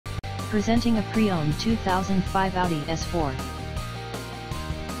Presenting a pre-owned 2005 Audi S4.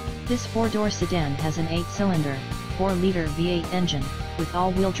 This 4-door sedan has an 8-cylinder, 4-liter V8 engine, with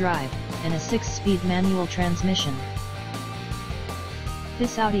all-wheel drive, and a 6-speed manual transmission.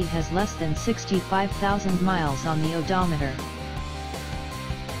 This Audi has less than 65,000 miles on the odometer.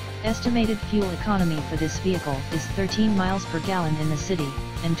 Estimated fuel economy for this vehicle is 13 miles per gallon in the city,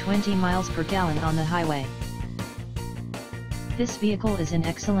 and 20 miles per gallon on the highway. This vehicle is in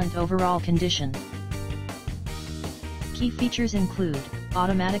excellent overall condition. Key features include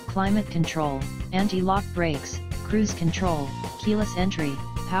automatic climate control, anti-lock brakes, cruise control, keyless entry,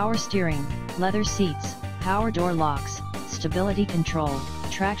 power steering, leather seats, power door locks, stability control,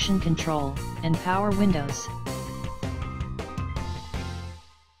 traction control, and power windows.